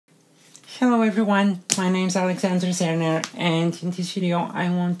Hello everyone, my name is Alexandra Zerner and in this video I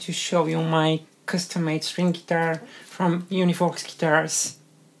want to show you my custom-made string guitar from Univox guitars.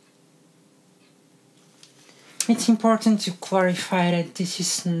 It's important to clarify that this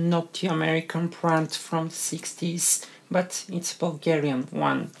is not the American brand from the 60s, but it's a Bulgarian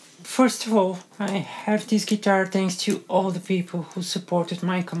one. First of all, I have this guitar thanks to all the people who supported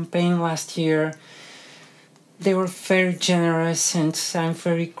my campaign last year. They were very generous and I'm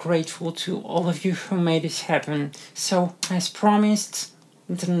very grateful to all of you who made this happen. So, as promised,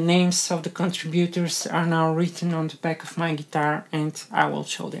 the names of the contributors are now written on the back of my guitar and I will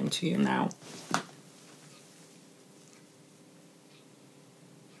show them to you now.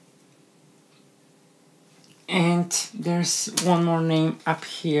 And there's one more name up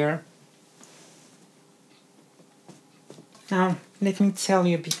here. Now, let me tell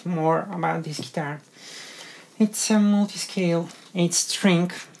you a bit more about this guitar. It's a multi-scale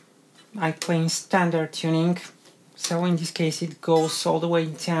 8-string. I play in standard tuning, so in this case it goes all the way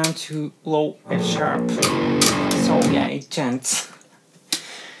down to low F sharp. So yeah, it jams.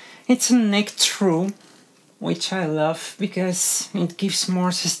 It's a neck-thru, which I love because it gives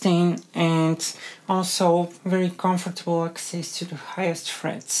more sustain and also very comfortable access to the highest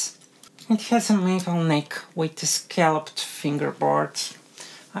frets. It has a maple neck with a scalloped fingerboard.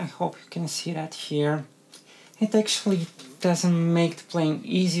 I hope you can see that here. It actually doesn't make the playing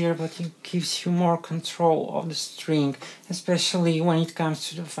easier, but it gives you more control of the string, especially when it comes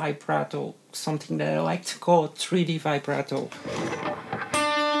to the vibrato, something that I like to call a 3D vibrato.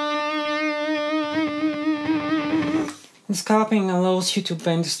 The scalping allows you to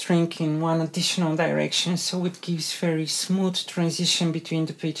bend the string in one additional direction, so it gives very smooth transition between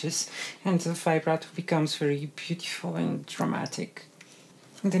the pitches, and the vibrato becomes very beautiful and dramatic.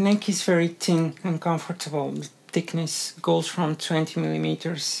 The neck is very thin and comfortable. The thickness goes from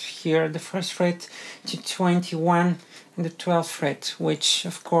 20mm here at the first fret to 21 and the 12th fret, which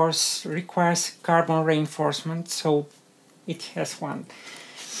of course requires carbon reinforcement, so it has one.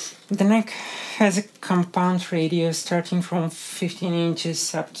 The neck has a compound radius starting from 15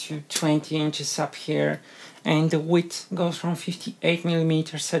 inches up to 20 inches up here, and the width goes from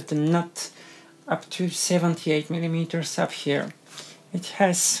 58mm at the nut up to 78mm up here. It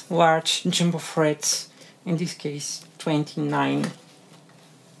has large jumbo frets, in this case 29,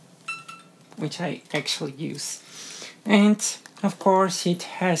 which I actually use. And of course it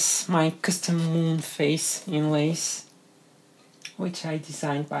has my custom moon face inlays, which I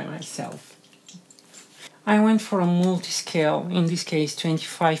designed by myself. I went for a multi-scale, in this case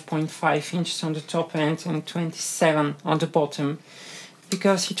 25.5 inches on the top end and 27 on the bottom,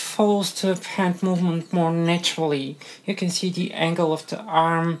 because it follows the hand movement more naturally. You can see the angle of the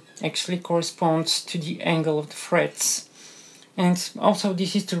arm actually corresponds to the angle of the frets. And also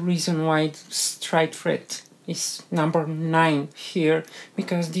this is the reason why the stride fret is number 9 here,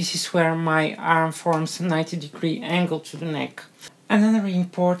 because this is where my arm forms a 90-degree angle to the neck. Another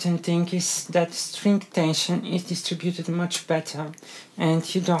important thing is that string tension is distributed much better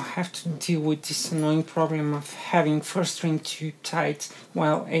and you don't have to deal with this annoying problem of having first string too tight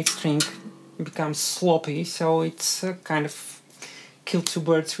while 8th string becomes sloppy, so it's a kind of kill two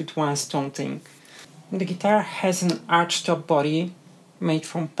birds with one stone thing. The guitar has an arch top body made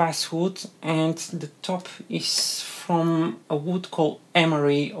from basswood and the top is from a wood called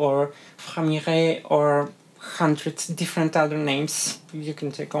emery or framire or 100 different other names you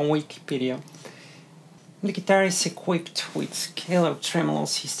can check on Wikipedia. The guitar is equipped with scalar tremolo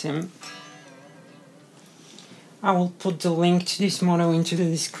system. I will put the link to this model into the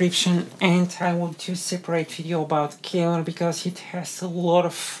description, and I will do a separate video about scalar because it has a lot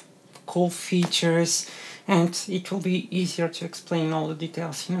of cool features and it will be easier to explain all the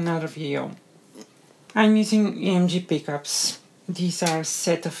details in another video. I'm using EMG pickups. These are a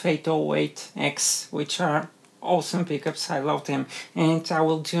set of 808X, which are awesome pickups, I love them, and I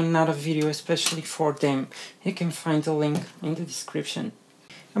will do another video especially for them. You can find the link in the description.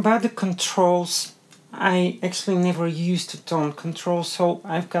 About the controls, I actually never used a tone control, so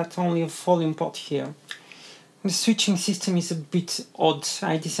I've got only a volume pot here. The switching system is a bit odd.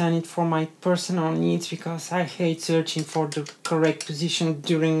 I designed it for my personal needs because I hate searching for the correct position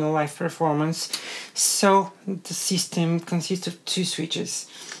during a live performance. So the system consists of 2 switches.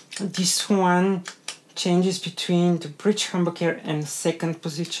 This one changes between the bridge humbucker and second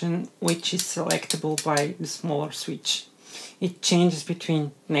position, which is selectable by the smaller switch. It changes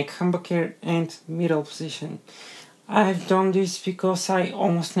between neck humbucker and middle position. I've done this because I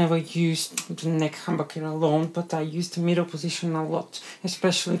almost never used the neck humbucker alone, but I use the middle position a lot,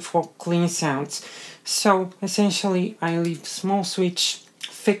 especially for clean sounds. So essentially I leave the small switch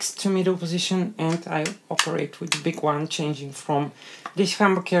fixed to middle position, and I operate with the big one, changing from this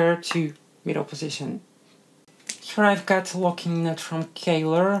humbucker to middle position. Here I've got a locking nut from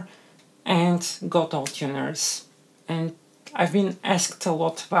Müller and Godot tuners. And I've been asked a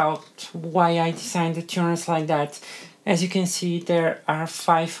lot about why I designed the tuners like that. As you can see, there are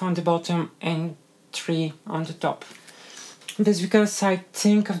 5 on the bottom and 3 on the top. That's because I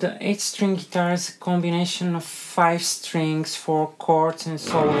think of the 8-string guitar as a combination of 5 strings for chords and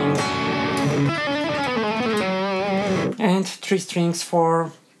soloing, and 3 strings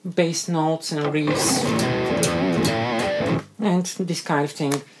for bass notes and riffs, and this kind of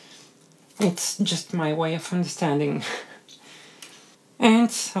thing. It's just my way of understanding.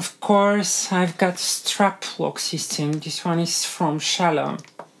 And of course I've got a strap lock system. This one is from Shallow,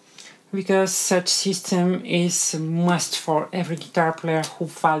 because such system is a must for every guitar player who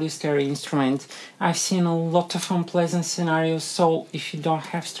values their instrument. I've seen a lot of unpleasant scenarios, so if you don't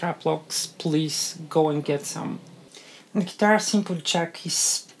have strap locks, please go and get some. The guitar's input jack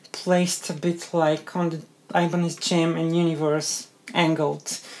is placed a bit like on the Ibanez Jam and Univox,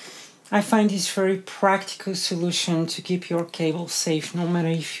 angled. I find this a very practical solution to keep your cable safe, no matter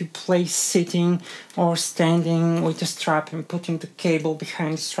if you play sitting or standing with a strap and putting the cable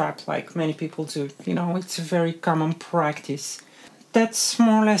behind the strap like many people do. You know, it's a very common practice. That's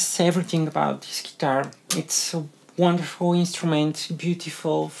more or less everything about this guitar. It's a wonderful instrument,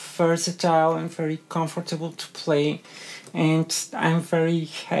 beautiful, versatile, and very comfortable to play. And I'm very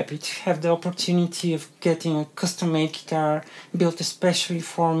happy to have the opportunity of getting a custom-made guitar built especially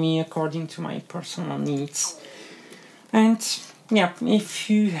for me according to my personal needs. And yeah, if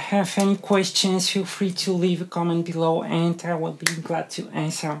you have any questions, feel free to leave a comment below and I will be glad to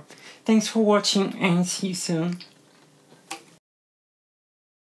answer. Thanks for watching and see you soon.